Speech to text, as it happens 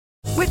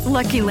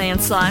Lucky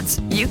Land Slots,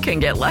 you can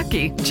get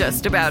lucky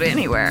just about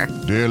anywhere.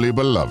 Dearly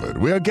beloved,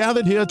 we are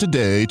gathered here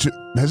today to...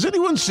 Has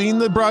anyone seen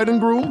the bride and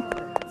groom?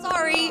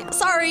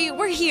 Sorry,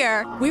 we're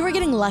here. We were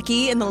getting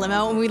lucky in the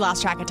limo and we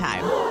lost track of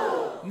time.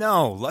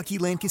 No, Lucky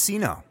Land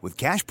Casino, with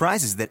cash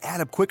prizes that add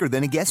up quicker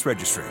than a guest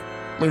registry.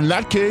 In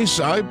that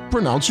case, I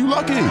pronounce you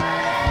lucky.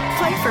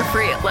 Play for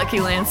free at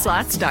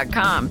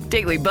LuckyLandSlots.com.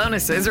 Daily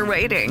bonuses are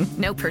waiting.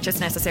 No purchase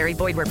necessary.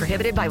 Void where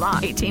prohibited by law.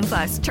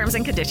 18+. Terms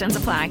and conditions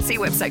apply. See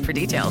website for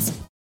details.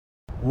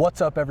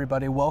 What's up,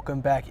 everybody? Welcome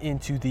back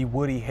into the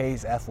Woody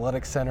Hayes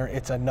Athletic Center.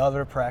 It's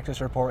another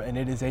practice report, and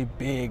it is a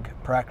big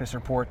practice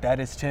report. That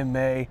is Tim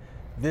May.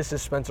 This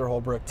is Spencer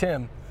Holbrook.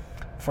 Tim,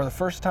 for the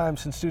first time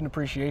since Student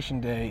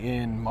Appreciation Day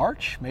in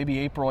March, maybe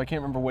April, I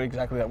can't remember what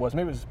exactly that was.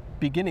 Maybe it was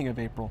beginning of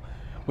April.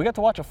 We got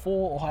to watch a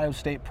full Ohio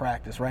State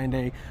practice. Ryan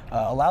Day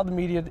allowed the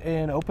media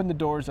in, opened the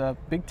doors up.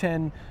 Big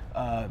Ten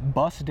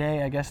bus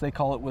day, I guess they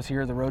call it, was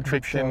here. The road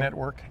trip show. Big Ten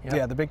Network.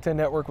 Yeah, the Big Ten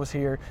Network was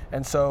here.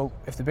 And so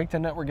if the Big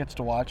Ten Network gets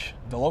to watch,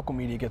 the local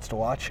media gets to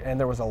watch. And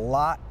there was a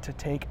lot to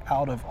take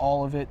out of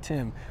all of it.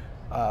 Tim,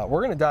 we're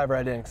going to dive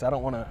right in because I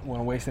don't want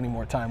to waste any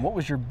more time. What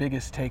was your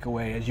biggest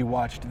takeaway as you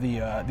watched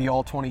the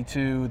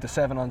all-22, the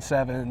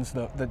 7-on-7s,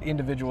 the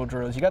individual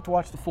drills? You got to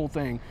watch the full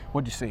thing.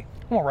 What'd you see?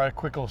 I'm going to write a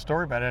quick little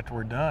story about it after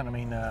we're done. I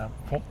mean,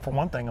 for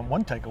one thing,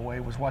 one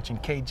takeaway was watching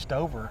Cade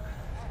Stover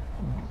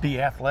be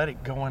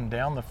athletic going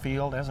down the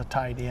field as a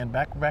tight end,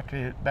 back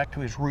to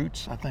his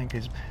roots. I think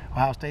his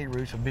Ohio State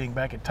roots of being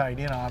back at tight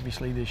end,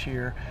 obviously, this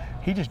year.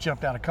 He just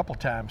jumped out a couple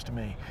times to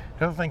me.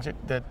 The other things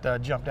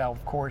that jumped out,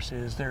 of course,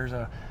 is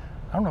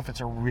I don't know if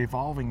it's a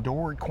revolving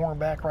door at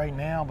cornerback right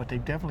now, but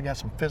they've definitely got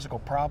some physical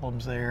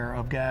problems there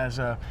of guys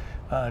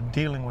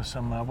dealing with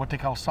some what they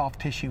call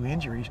soft tissue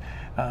injuries,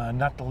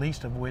 not the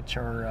least of which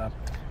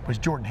was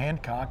Jordan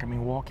Hancock. I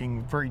mean,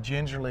 walking very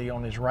gingerly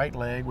on his right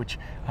leg, which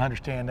I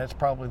understand that's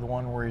probably the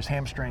one where his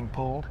hamstring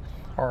pulled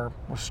or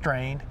was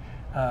strained.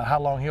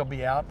 How long he'll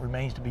be out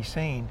remains to be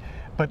seen.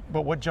 But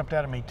what jumped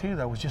out at me too,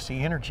 though, was just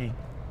the energy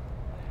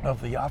of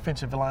the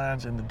offensive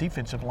lines and the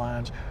defensive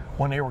lines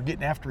when they were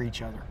getting after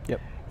each other. Yep.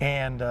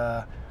 And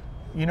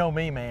you know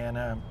me,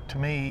 man, to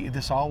me,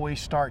 this always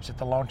starts at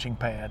the launching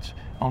pads.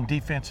 On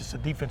defense, it's the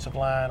defensive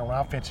line. On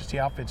offense, it's the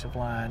offensive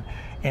line.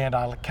 And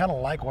I kind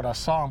of like what I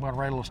saw. I'm going to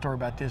write a little story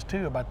about this,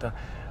 too, about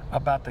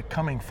the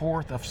coming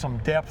forth of some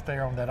depth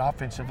there on that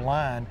offensive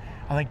line.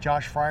 I think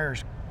Josh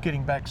Fryer's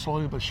getting back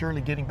slowly but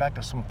surely, getting back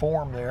to some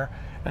form there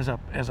as a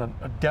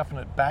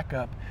definite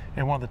backup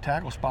in one of the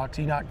tackle spots.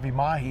 Enoch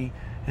Vimahi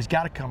has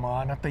got to come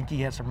on. I think he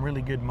had some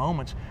really good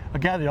moments. A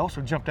guy that also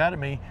jumped out at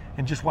me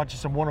and just watching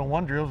some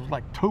one-on-one drills was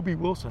like Toby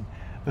Wilson,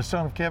 the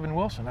son of Kevin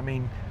Wilson. I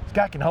mean, this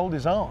guy can hold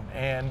his own.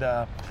 And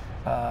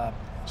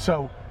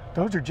so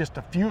those are just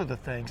a few of the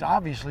things.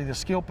 Obviously, the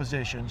skill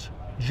positions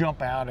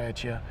jump out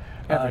at you.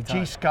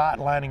 G. Scott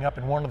lining up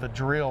in one of the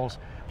drills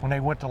when they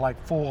went to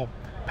like full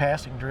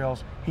passing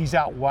drills, he's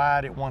out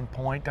wide at one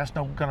point. That's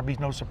going to be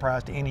no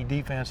surprise to any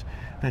defense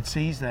that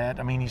sees that.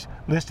 I mean, he's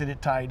listed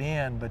at tight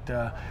end,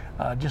 but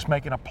just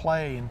making a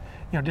play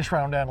and just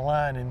right on down the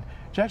line. And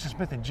Jackson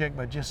Smith and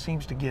Jigba just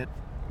seems to get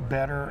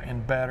better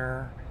and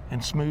better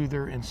and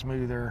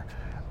smoother.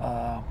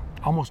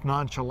 Almost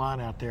nonchalant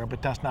out there,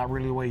 but that's not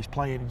really the way he's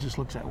playing. It just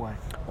looks that way.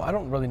 Well, I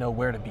don't really know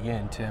where to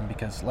begin, Tim,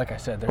 because like I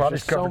said, there's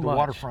just covered so the much.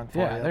 Waterfront for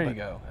you. Yeah, there you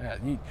go. Yeah,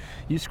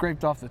 you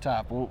scraped off the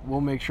top. We'll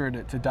make sure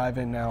to dive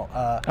in now.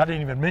 I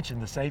didn't even mention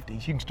the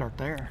safeties. You can start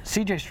there.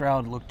 C.J.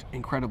 Stroud looked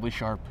incredibly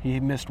sharp. He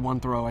missed one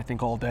throw, I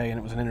think, all day, and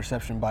it was an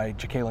interception by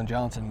Ja'Kalen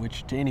Johnson,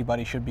 which to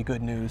anybody should be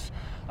good news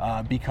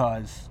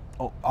because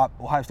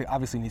Ohio State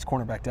obviously needs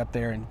cornerback depth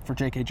there, and for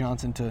J.K.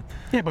 Johnson to...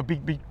 Yeah, but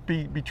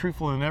be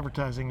truthful in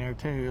advertising there,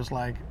 too. It's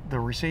like the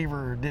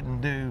receiver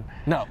didn't do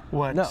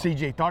what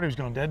C.J. thought he was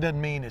going to do. That doesn't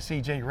mean that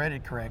C.J. read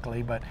it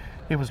correctly, but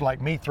it was like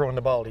me throwing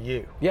the ball to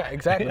you. Yeah,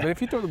 exactly. But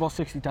if you throw the ball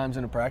 60 times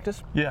in a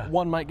practice,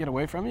 one might get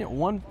away from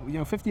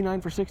you.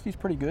 59 for 60 is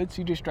pretty good.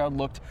 C.J. Stroud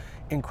looked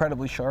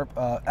incredibly sharp.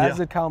 As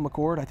did Kyle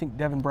McCord. I think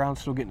Devin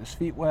Brown's still getting his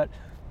feet wet.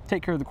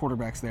 Take care of the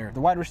quarterbacks there. The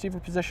wide receiver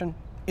position,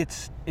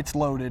 it's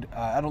loaded.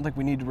 I don't think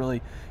we need to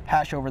really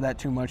hash over that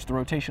too much. The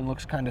rotation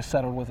looks kind of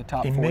settled with the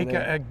top four there.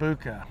 Emeka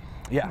Egbuka.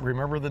 Yeah.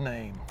 Remember the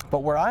name.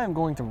 But where I am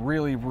going to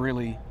really,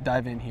 really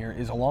dive in here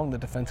is along the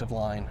defensive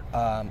line.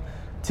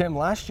 Tim,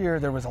 last year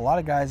there was a lot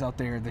of guys out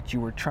there that you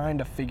were trying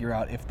to figure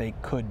out if they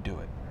could do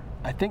it.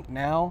 I think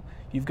now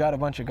you've got a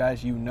bunch of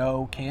guys you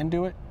know can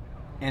do it,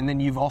 and then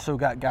you've also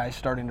got guys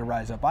starting to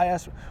rise up. I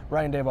asked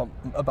Ryan Day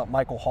about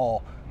Michael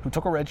Hall, who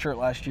took a red shirt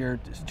last year,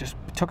 just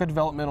took a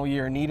developmental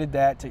year, needed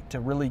that to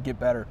really get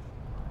better.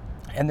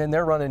 And then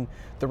they're running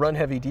the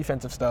run-heavy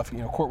defensive stuff.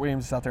 Court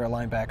Williams is out there, a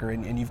linebacker,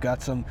 and you've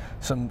got some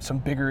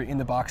bigger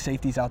in-the-box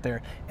safeties out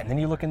there. And then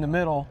you look in the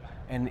middle,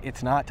 and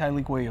it's not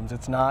Tyleik Williams,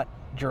 it's not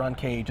Jerron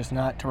Cage, it's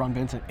not Teron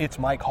Vincent, it's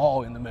Mike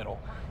Hall in the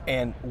middle.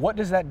 And what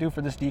does that do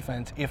for this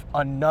defense if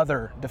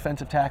another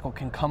defensive tackle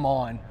can come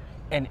on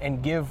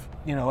and give,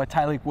 a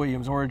Tyleik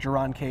Williams or a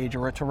Jerron Cage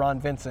or a Teron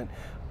Vincent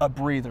a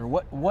breather?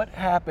 What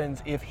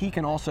happens if he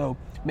can also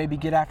maybe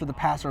get after the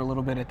passer a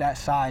little bit at that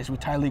size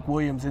with Tyleik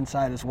Williams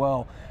inside as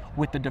well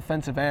with the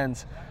defensive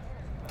ends?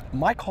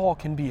 Mike Hall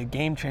can be a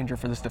game changer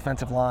for this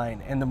defensive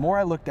line. And the more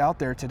I looked out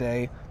there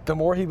today, the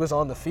more he was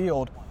on the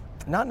field,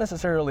 not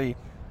necessarily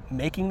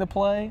making the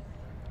play,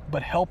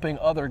 but helping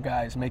other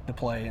guys make the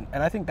play.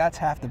 And I think that's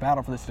half the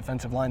battle for this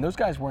defensive line. Those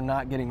guys were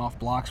not getting off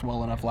blocks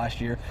well enough last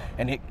year,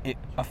 and it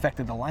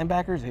affected the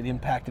linebackers. It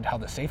impacted how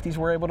the safeties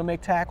were able to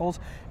make tackles.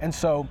 And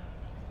so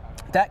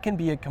that can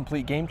be a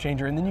complete game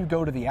changer. And then you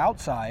go to the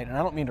outside, and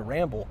I don't mean to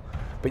ramble,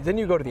 but then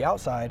you go to the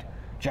outside,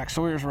 Jack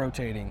Sawyer's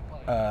rotating.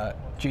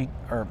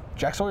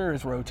 Jack Sawyer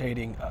is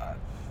rotating.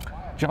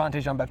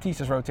 Javonte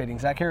Jean-Baptiste is rotating.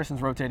 Zach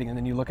Harrison's rotating. And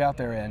then you look out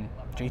there, and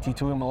JT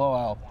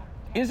Tuimoloau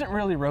isn't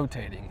really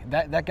rotating.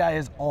 That guy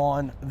is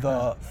on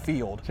the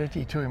field.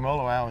 JT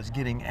Tuimoloau is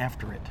getting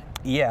after it.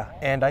 Yeah,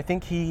 and I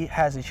think he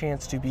has a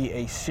chance to be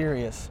a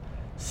serious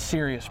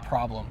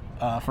problem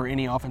for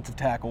any offensive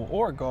tackle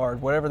or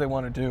guard, whatever they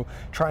want to do,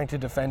 trying to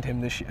defend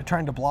him this year,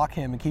 trying to block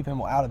him and keep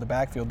him out of the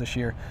backfield this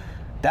year.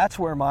 That's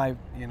where my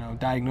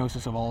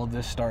diagnosis of all of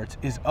this starts,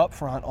 is up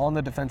front on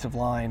the defensive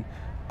line.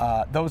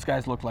 Those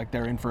guys look like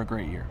they're in for a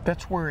great year.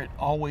 That's where it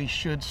always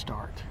should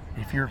start.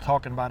 If you're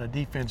talking about a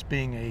defense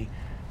being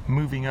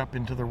moving up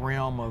into the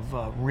realm of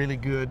really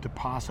good to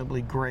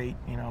possibly great,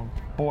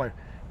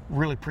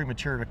 really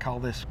premature to call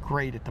this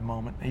great at the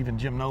moment. Even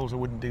Jim Knowles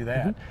wouldn't do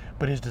that. Mm-hmm.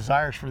 But his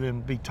desires for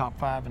them to be top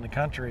 5 in the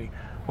country,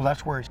 well,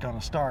 that's where it's going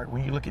to start.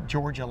 When you look at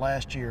Georgia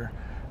last year,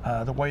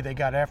 the way they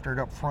got after it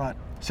up front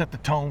set the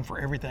tone for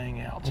everything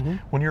else. Mm-hmm.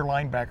 When your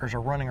linebackers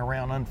are running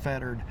around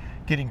unfettered,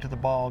 getting to the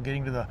ball,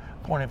 getting to the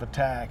point of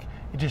attack,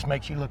 it just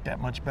makes you look that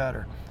much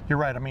better. You're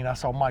right. I mean, I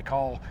saw Mike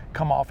Hall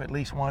come off at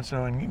least once,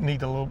 and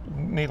need a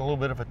little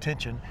bit of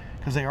attention,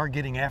 because they are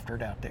getting after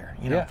it out there,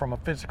 from a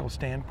physical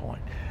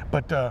standpoint.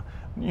 But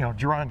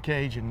Jerron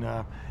Cage and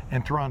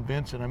Teron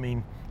Vincent, I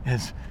mean,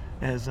 as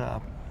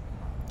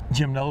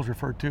Jim Knowles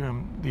referred to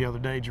him the other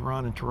day,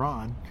 Jerron and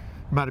Teron,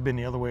 might have been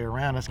the other way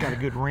around. That's got a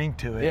good ring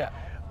to it. Yeah.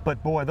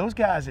 But boy, those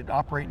guys that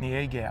operate in the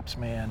A gaps,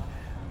 man,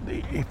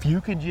 if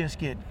you can just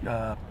get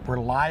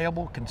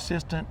reliable,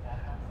 consistent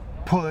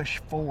push,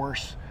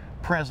 force,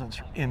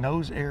 presence in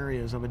those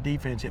areas of a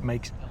defense, it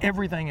makes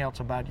everything else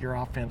about your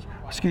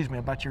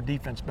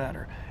defense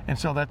better. And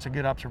so that's a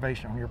good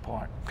observation on your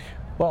part.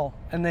 Well,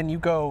 and then you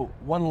go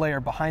one layer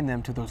behind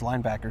them to those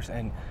linebackers,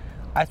 and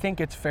I think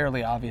it's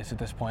fairly obvious at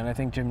this point. I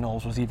think Jim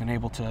Knowles was even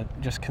able to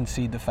just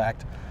concede the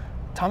fact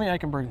Tommy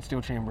Eichenberg and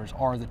Steel Chambers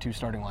are the 2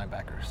 starting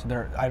linebackers.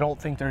 I don't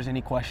think there's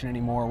any question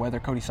anymore whether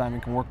Cody Simon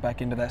can work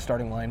back into that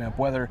starting lineup,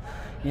 whether,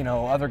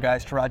 other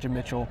guys, Taraja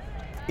Mitchell.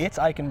 It's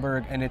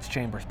Eichenberg and it's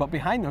Chambers. But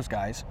behind those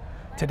guys,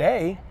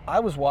 today I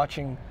was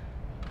watching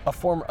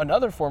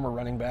another former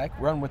running back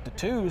run with the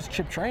 2s,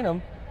 Chip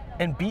Trainum,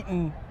 and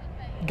beating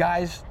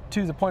guys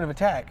to the point of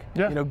attack.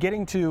 Yeah.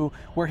 Getting to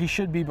where he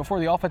should be before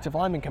the offensive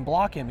lineman can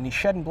block him, and he's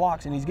shedding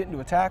blocks and he's getting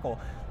to a tackle.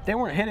 They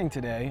weren't hitting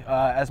today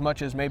as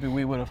much as maybe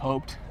we would have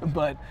hoped,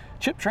 but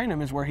Chip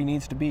Trainum is where he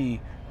needs to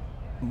be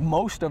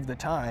most of the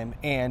time,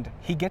 and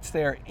he gets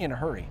there in a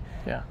hurry.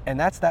 Yeah. And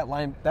that's that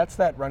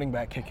running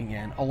back kicking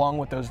in, along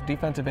with those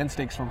defensive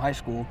instincts from high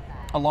school,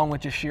 along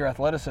with just sheer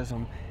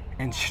athleticism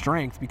and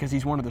strength, because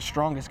he's one of the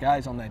strongest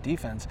guys on that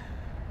defense.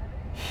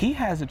 He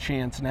has a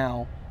chance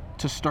now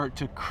to start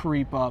to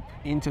creep up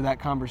into that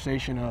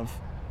conversation of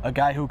a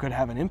guy who could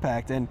have an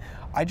impact. And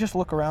I just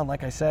look around,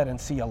 like I said,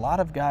 and see a lot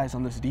of guys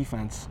on this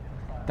defense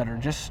that are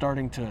just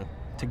starting to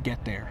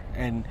get there.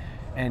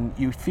 And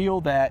you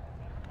feel that,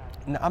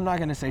 I'm not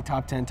going to say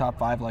top 10, top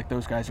 5 like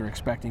those guys are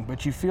expecting,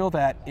 but you feel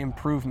that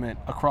improvement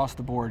across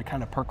the board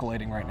kind of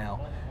percolating right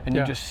now. And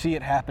you just see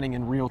it happening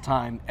in real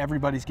time.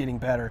 Everybody's getting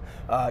better.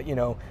 As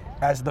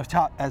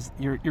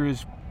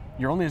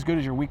you're only as good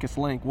as your weakest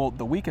link. Well,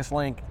 the weakest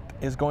link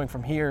is going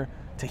from here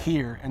to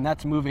here, and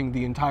that's moving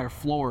the entire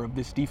floor of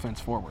this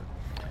defense forward.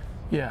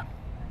 Yeah.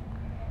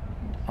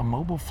 A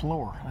mobile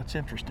floor. That's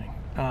interesting.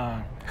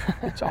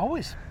 It's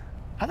always,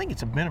 I think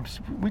it's a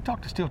benefit. We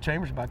talked to Steel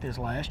Chambers about this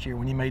last year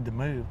when he made the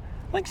move.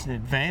 I think it's an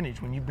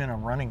advantage when you've been a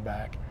running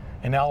back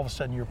and now all of a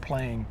sudden you're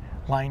playing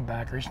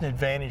linebacker. It's an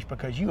advantage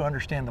because you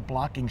understand the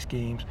blocking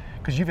schemes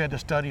because you've had to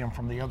study them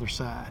from the other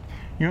side.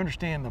 You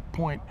understand the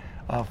point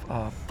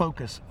of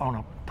focus on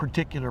a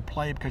particular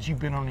play because you've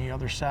been on the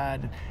other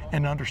side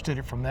and understood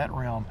it from that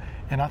realm.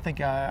 And I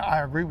think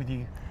I agree with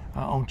you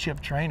on Chip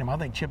Trainum. I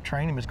think Chip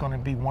Trainum is going to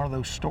be one of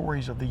those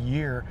stories of the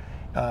year,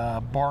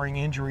 barring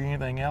injury or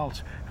anything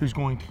else, who's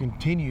going to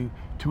continue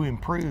to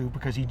improve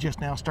because he just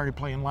now started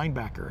playing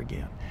linebacker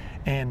again.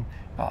 And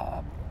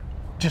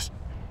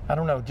I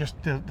don't know, just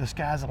the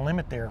sky's the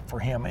limit there for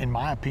him, in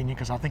my opinion,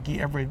 because I think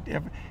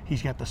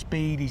he's got the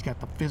speed, he's got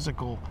the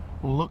physical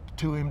look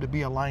to him to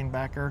be a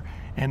linebacker,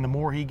 and the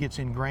more he gets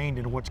ingrained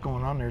into what's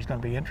going on there, it's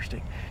going to be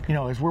interesting. You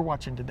know, as we're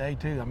watching today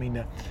too, I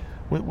mean,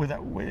 with that,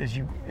 as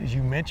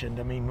you mentioned,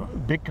 I mean,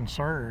 big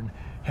concern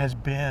has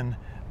been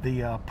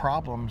the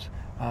problems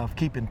of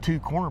keeping two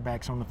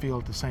cornerbacks on the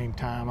field at the same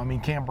time. I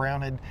mean, Cam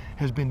Brown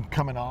has been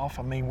coming off.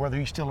 I mean, whether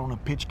he's still on a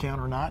pitch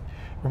count or not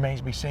remains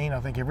to be seen. I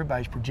think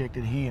everybody's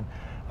projected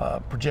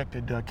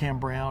Cam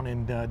Brown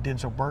and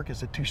Denzel Burke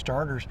as the two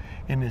starters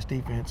in this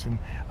defense. And,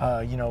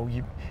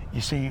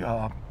 you see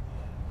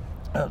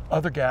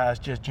other guys,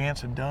 just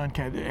Jansen Dunn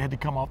had to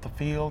come off the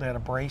field, had a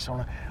brace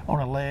on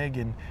a leg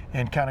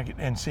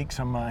and seek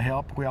some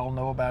help. We all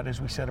know about, as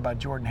we said, about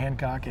Jordan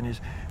Hancock and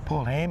his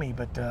pulled hammy,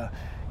 but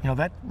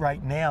that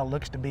right now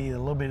looks to be a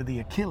little bit of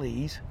the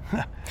Achilles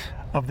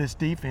of this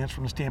defense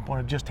from the standpoint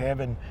of just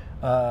having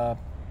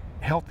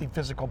healthy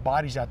physical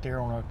bodies out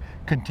there on a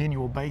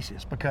continual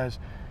basis, because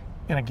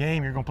in a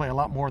game you're going to play a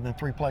lot more than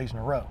 3 plays in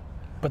a row.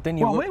 But then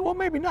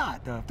maybe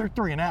not. They're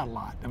 3 and out a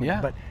lot. I mean,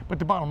 yeah. But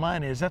the bottom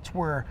line is that's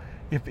where,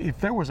 if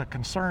there was a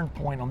concern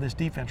point on this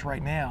defense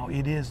right now,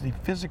 it is the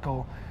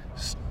physical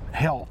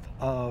health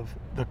of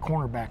the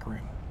cornerback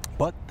room.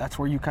 But that's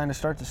where you kind of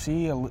start to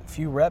see a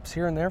few reps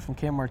here and there from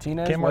Cam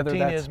Martinez. Cam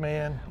Martinez,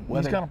 man,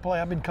 he's going to play.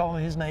 I've been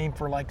calling his name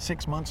for like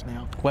 6 months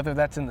now. Whether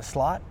that's in the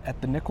slot at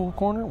the nickel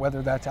corner,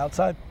 whether that's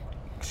outside,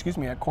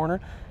 at corner,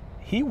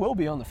 he will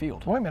be on the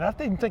field. Wait a minute, I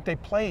didn't think they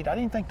played.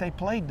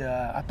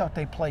 I thought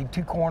they played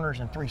 2 corners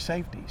and 3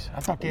 safeties.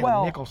 I thought they had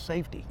a nickel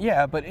safety.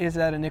 Yeah, but is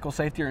that a nickel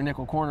safety or a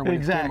nickel corner when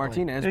it's Cam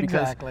Martinez?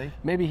 Because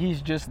maybe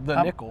he's just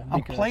the nickel.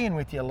 I'm playing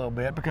with you a little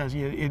bit because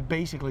it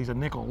basically is a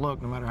nickel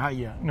look, no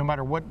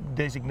matter what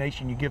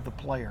designation you give the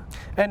player.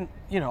 And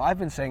I've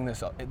been saying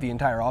this the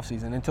entire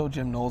offseason until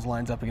Jim Knowles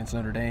lines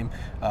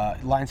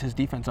his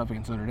defense up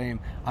against Notre Dame.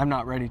 I'm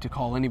not ready to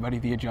call anybody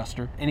the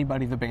adjuster,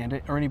 anybody the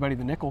bandit, or anybody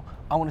the nickel.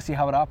 I want to see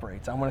how it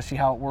operates. I want to see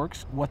how it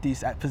works, what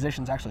these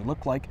positions actually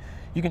look like.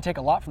 You can take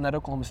a lot from that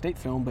Oklahoma State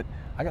film, but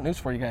I got news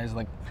for you guys.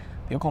 Like,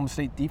 the Oklahoma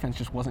State defense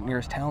just wasn't near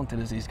as talented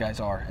as these guys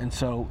are, and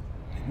so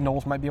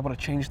Knowles might be able to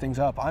change things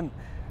up.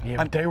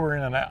 But they were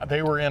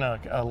in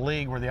a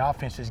league where the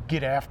offenses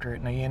get after it,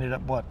 and they ended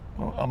up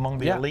among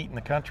the elite in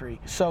the country.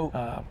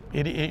 So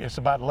it's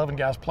about 11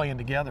 guys playing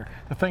together.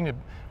 The thing that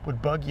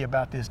would bug you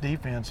about this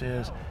defense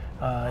is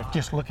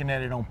just looking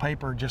at it on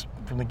paper, just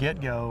from the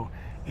get-go,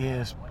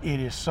 it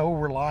is so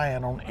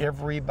reliant on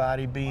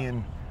everybody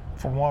being,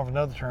 for want of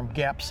another term,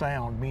 gap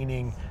sound,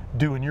 meaning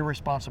doing your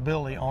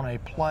responsibility on a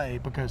play,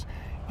 because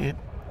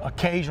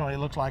occasionally it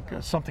looks like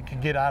something can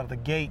get out of the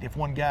gate if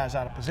one guy's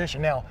out of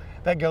position. Now,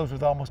 that goes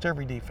with almost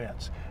every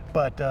defense,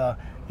 but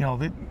you're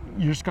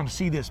just going to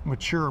see this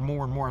mature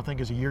more and more, I think,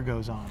 as the year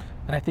goes on.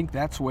 And I think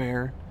that's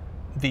where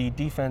the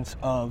defense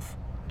of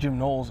Jim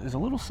Knowles is a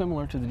little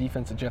similar to the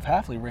defense that Jeff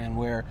Hafley ran,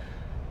 where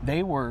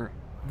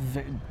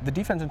the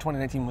defense in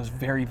 2019 was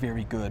very,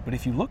 very good. But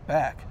if you look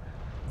back,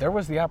 there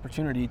was the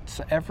opportunity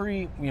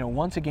to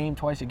once a game,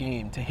 twice a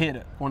game, to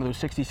hit one of those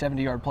 60,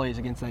 70-yard plays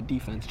against that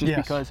defense, just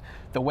because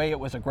the way it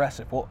was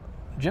aggressive. Well,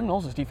 Jim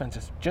Knowles' defense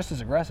is just as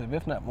aggressive,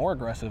 if not more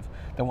aggressive,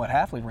 than what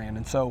Hafley ran.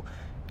 And so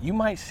you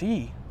might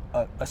see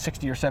a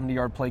 60 or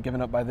 70-yard play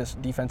given up by this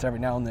defense every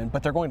now and then,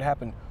 but they're going to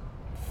happen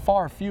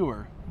far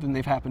fewer than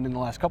they've happened in the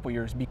last couple of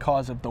years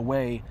because of the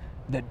way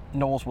that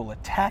Knowles will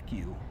attack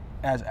you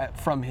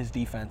from his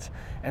defense.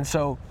 And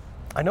so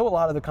I know a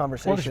lot of the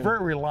conversation. Well, it's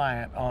very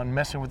reliant on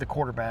messing with the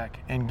quarterback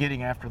and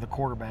getting after the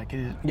quarterback. It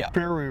is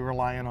very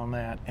reliant on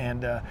that.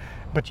 And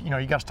but you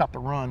got to stop the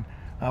run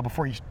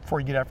before you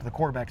get after the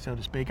quarterback, so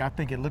to speak. I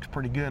think it looks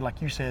pretty good.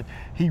 Like you said,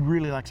 he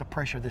really likes the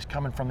pressure that's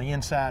coming from the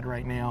inside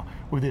right now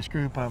with this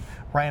group.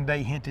 Ryan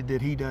Day hinted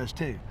that he does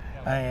too,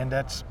 and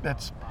that's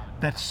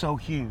so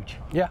huge.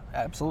 Yeah,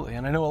 absolutely.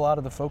 And I know a lot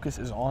of the focus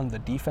is on the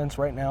defense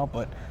right now,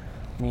 but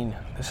I mean,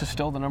 this is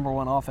still the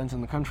 #1 offense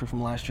in the country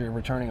from last year,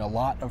 returning a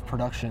lot of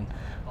production.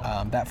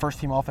 That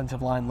first-team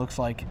offensive line looks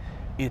like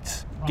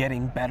it's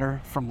getting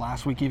better from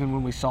last week, even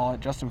when we saw it.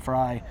 Justin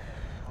Fry,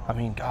 I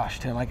mean, gosh,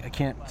 Tim, I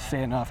can't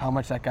say enough how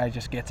much that guy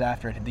just gets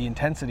after it. The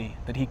intensity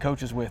that he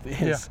coaches with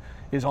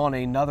is on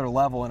another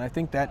level, and I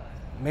think that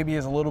maybe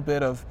is a little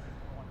bit of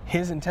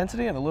his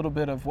intensity and a little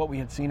bit of what we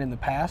had seen in the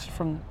past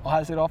from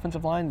Ohio State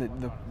offensive line.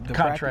 The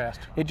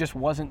contrast. It just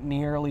wasn't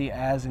nearly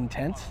as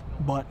intense,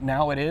 but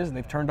now it is, and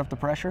they've turned up the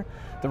pressure.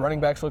 The running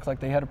backs look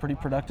like they had a pretty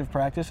productive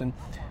practice, and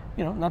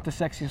not the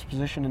sexiest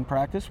position in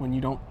practice when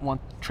you don't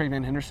want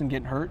Travion Henderson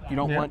getting hurt. You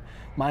don't want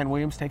Mayan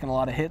Williams taking a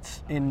lot of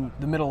hits in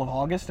the middle of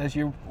August, as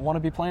you want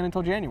to be playing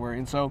until January.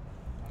 And so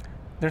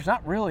there's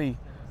not really,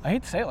 I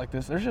hate to say it like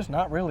this, there's just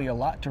not really a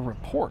lot to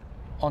report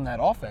on that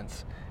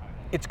offense.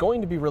 It's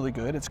going to be really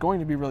good. It's going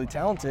to be really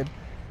talented.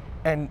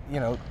 And,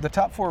 the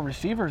top 4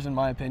 receivers, in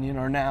my opinion,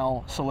 are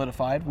now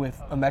solidified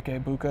with Emeka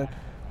Egbuka,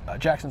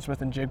 Jackson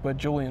Smith and Jigba,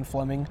 Julian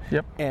Fleming,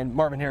 and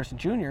Marvin Harrison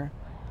Jr.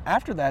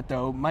 After that,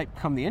 though, might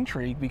come the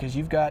intrigue, because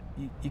you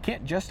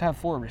can't just have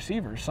 4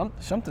 receivers.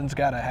 Something's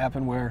got to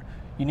happen where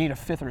you need a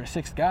 5th or a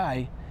 6th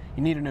guy.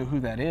 You need to know who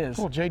that is.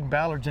 Well, Jaden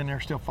Ballard's in there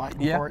still fighting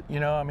for it.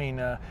 You're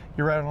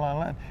right on the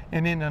line.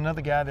 And then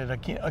another guy that,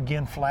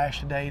 again,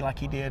 flashed today like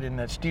he did in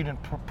that student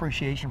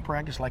appreciation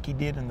practice, like he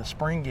did in the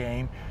spring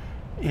game,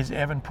 is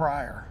Evan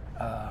Pryor.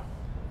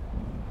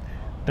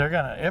 You're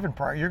going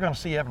to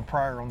see Evan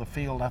Pryor on the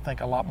field, I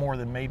think, a lot more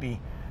than maybe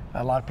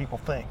a lot of people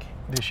think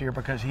this year,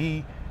 because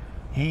he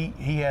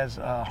has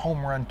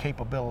home run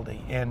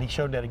capability, and he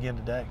showed that again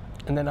today.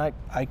 And then I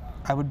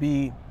would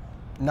be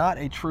not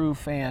a true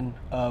fan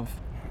of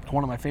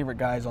one of my favorite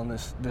guys on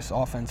this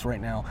offense right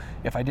now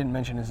if I didn't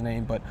mention his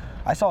name, but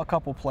I saw a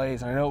couple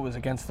plays, and I know it was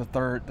against the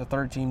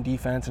third team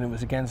defense, and it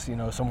was against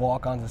some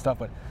walk-ons and stuff,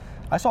 but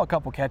I saw a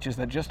couple catches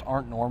that just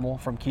aren't normal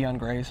from Keon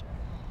Gray's,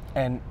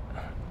 and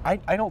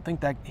I don't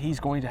think that he's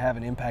going to have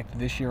an impact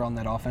this year on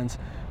that offense.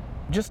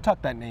 Just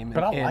tuck that name in.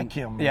 But I like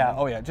him. Yeah,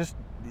 oh yeah, just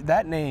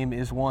that name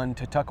is one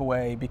to tuck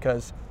away,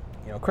 because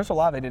Chris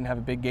Olave didn't have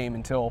a big game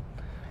until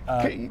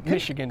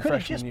Michigan could freshman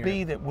it just year.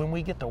 be that when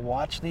we get to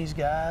watch these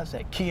guys,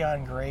 that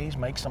Keon Gray's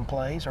makes some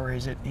plays, or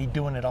is it he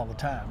doing it all the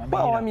time?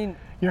 I mean,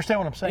 you understand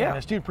what I'm saying? Yeah.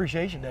 The Student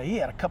Appreciation Day, he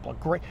had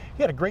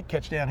a great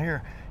catch down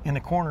here in the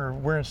corner,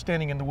 where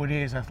standing in the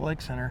Buckeyes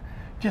Athletic Center.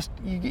 Just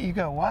you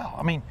go, wow.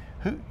 I mean,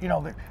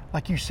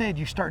 like you said,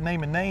 you start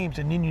naming names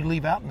and then you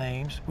leave out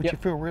names, which Yep. you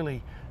feel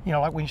really,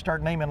 like when you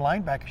start naming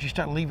linebackers, you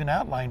start leaving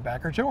out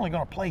linebackers. You're only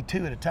going to play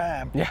 2 at a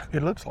time. Yeah.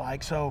 It looks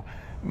like. So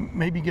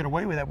maybe get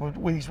away with that with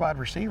these wide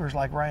receivers,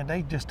 like Ryan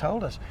Day just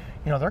told us.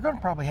 They're going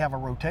to probably have a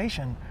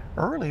rotation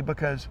early,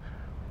 because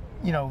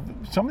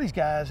some of these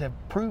guys have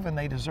proven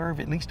they deserve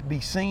at least to be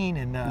seen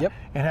and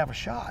have a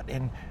shot.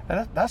 And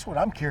that's what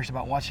I'm curious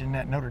about watching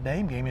that Notre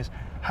Dame game, is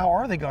how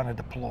are they going to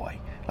deploy?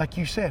 Like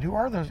you said, who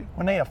are those,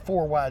 when they have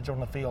 4 wides on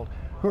the field,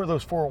 who are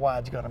those 4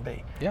 wides going to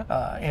be? Yeah.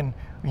 And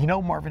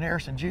Marvin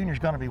Harrison Jr. is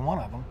going to be one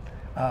of them.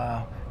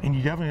 And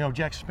you definitely know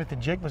Jackson Smith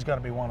and Jigba is going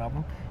to be one of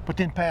them. But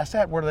then past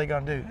that, what are they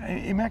going to do?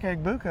 Emeka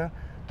Egbuka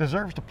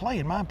deserves to play,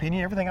 in my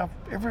opinion.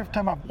 Every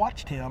time I've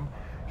watched him,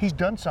 he's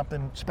done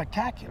something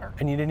spectacular.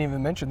 And you didn't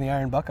even mention the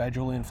Iron Buckeye,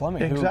 Julian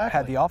Fleming, Exactly. who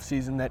had the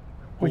offseason that.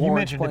 Well, you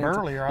mentioned him playing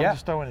earlier. Yeah. I'm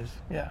just throwing his,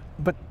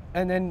 But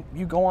and then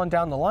you go on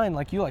down the line,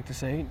 like you like to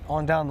say,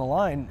 on down the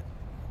line.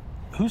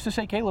 Who's to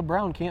say Caleb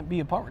Brown can't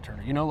be a punt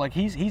returner? Like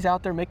he's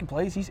out there making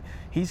plays.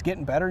 He's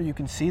getting better. You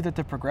can see that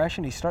the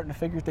progression. He's starting to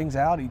figure things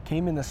out. He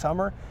came in the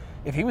summer.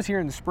 If he was here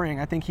in the spring,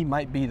 I think he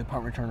might be the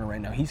punt returner right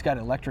now. He's got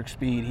electric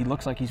speed. He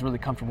looks like he's really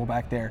comfortable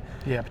back there.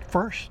 Yeah. But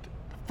first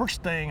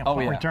thing a punt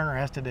returner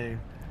has to do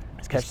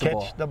is catch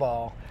the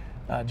ball.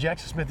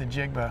 Jackson Smith and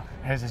Jigba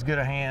has as good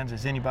a hands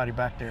as anybody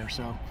back there.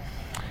 So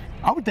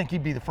I would think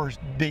he'd be the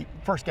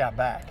first guy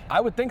back.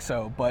 I would think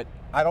so, but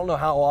I don't know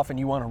how often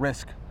you want to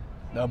risk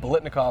the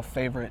Biletnikoff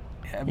favorite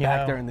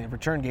back there in the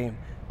return game.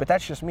 But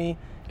that's just me.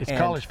 It's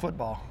college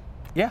football.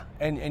 Yeah,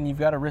 and you've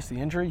got to risk the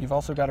injury. You've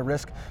also got to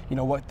risk,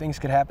 what things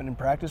could happen in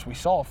practice. We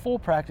saw a full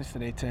practice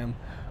today, Tim.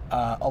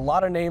 A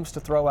lot of names to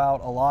throw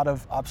out, a lot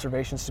of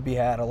observations to be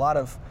had, a lot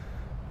of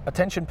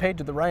attention paid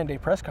to the Ryan Day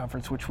press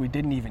conference, which we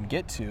didn't even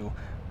get to.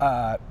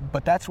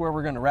 But that's where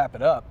we're going to wrap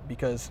it up,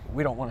 because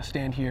we don't want to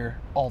stand here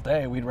all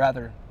day. We'd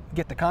rather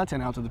get the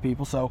content out to the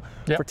people. So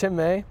for Tim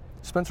May,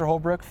 Spencer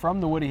Holbrook from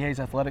the Woody Hayes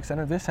Athletic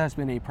Center, this has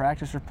been a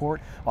practice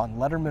report on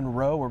Letterman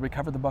Row, where we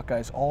cover the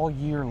Buckeyes all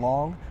year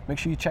long. Make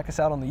sure you check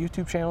us out on the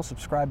YouTube channel,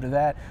 subscribe to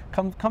that.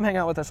 Come hang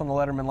out with us on the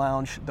Letterman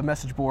Lounge, the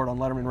message board on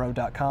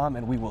lettermanrow.com,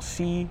 and we will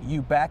see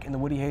you back in the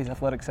Woody Hayes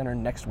Athletic Center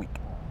next week.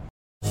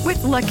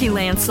 With Lucky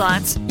Land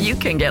Slots, you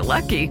can get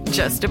lucky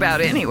just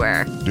about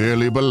anywhere.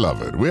 Dearly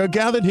beloved, we are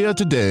gathered here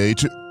today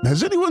to...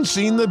 Has anyone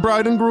seen the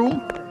bride and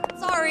groom?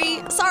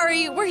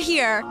 Sorry, we're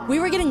here. We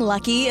were getting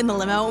lucky in the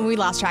limo and we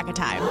lost track of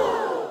time.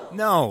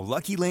 No,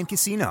 Lucky Land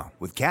Casino,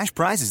 with cash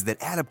prizes that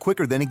add up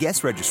quicker than a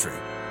guest registry.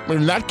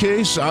 In that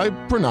case, I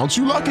pronounce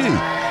you lucky.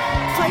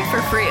 Play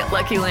for free at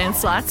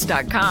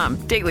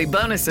LuckyLandSlots.com. Daily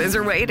bonuses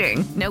are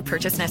waiting. No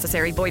purchase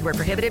necessary. Void where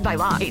prohibited by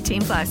law.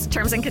 18+.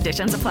 Terms and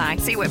conditions apply.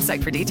 See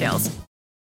website for details.